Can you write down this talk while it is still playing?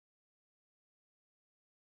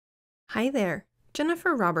Hi there,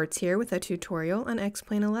 Jennifer Roberts here with a tutorial on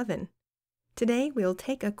X-Plane 11. Today we'll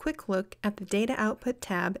take a quick look at the Data Output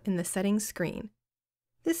tab in the Settings screen.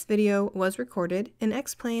 This video was recorded in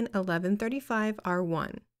X-Plane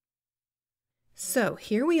 1135R1. So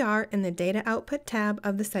here we are in the Data Output tab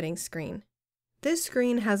of the Settings screen. This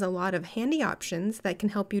screen has a lot of handy options that can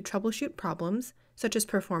help you troubleshoot problems such as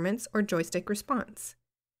performance or joystick response.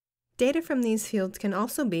 Data from these fields can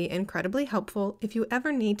also be incredibly helpful if you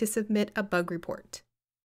ever need to submit a bug report.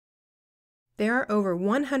 There are over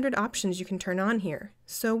 100 options you can turn on here,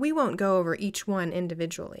 so we won't go over each one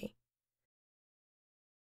individually.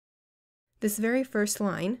 This very first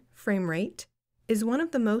line, Framerate, is one of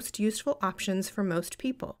the most useful options for most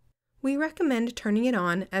people. We recommend turning it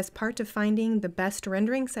on as part of finding the best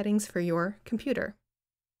rendering settings for your computer.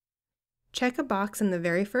 Check a box in the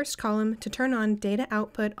very first column to turn on data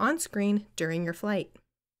output on screen during your flight.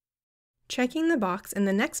 Checking the box in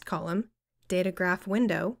the next column, Data Graph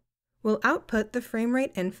Window, will output the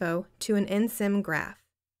framerate info to an in-sim graph.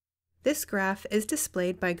 This graph is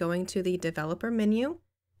displayed by going to the Developer menu,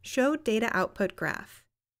 Show Data Output Graph.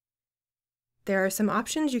 There are some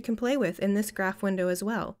options you can play with in this graph window as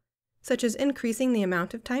well, such as increasing the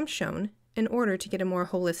amount of time shown in order to get a more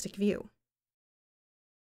holistic view.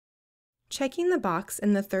 Checking the box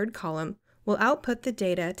in the third column will output the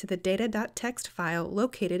data to the data.txt file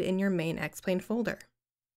located in your main X-Plane folder.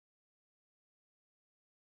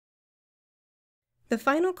 The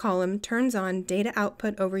final column turns on data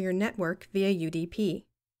output over your network via UDP.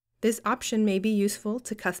 This option may be useful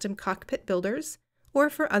to custom cockpit builders or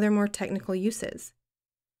for other more technical uses.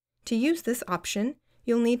 To use this option,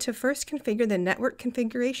 you'll need to first configure the network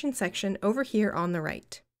configuration section over here on the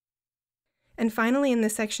right. And finally, in the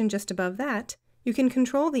section just above that, you can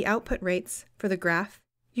control the output rates for the graph,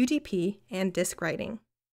 UDP, and disk writing.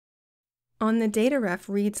 On the DataRef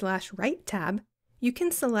Read/Write tab, you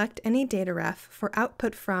can select any data ref for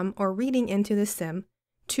output from or reading into the SIM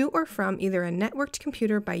to or from either a networked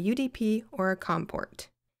computer by UDP or a COM port.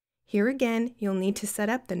 Here again, you'll need to set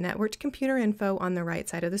up the networked computer info on the right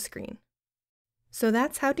side of the screen. So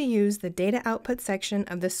that's how to use the data output section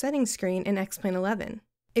of the settings screen in X-Plane 11.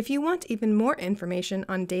 If you want even more information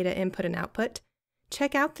on data input and output,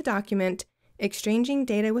 check out the document Exchanging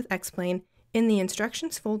Data with X-Plane in the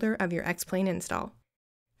Instructions folder of your X-Plane install.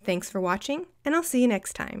 Thanks for watching, and I'll see you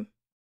next time.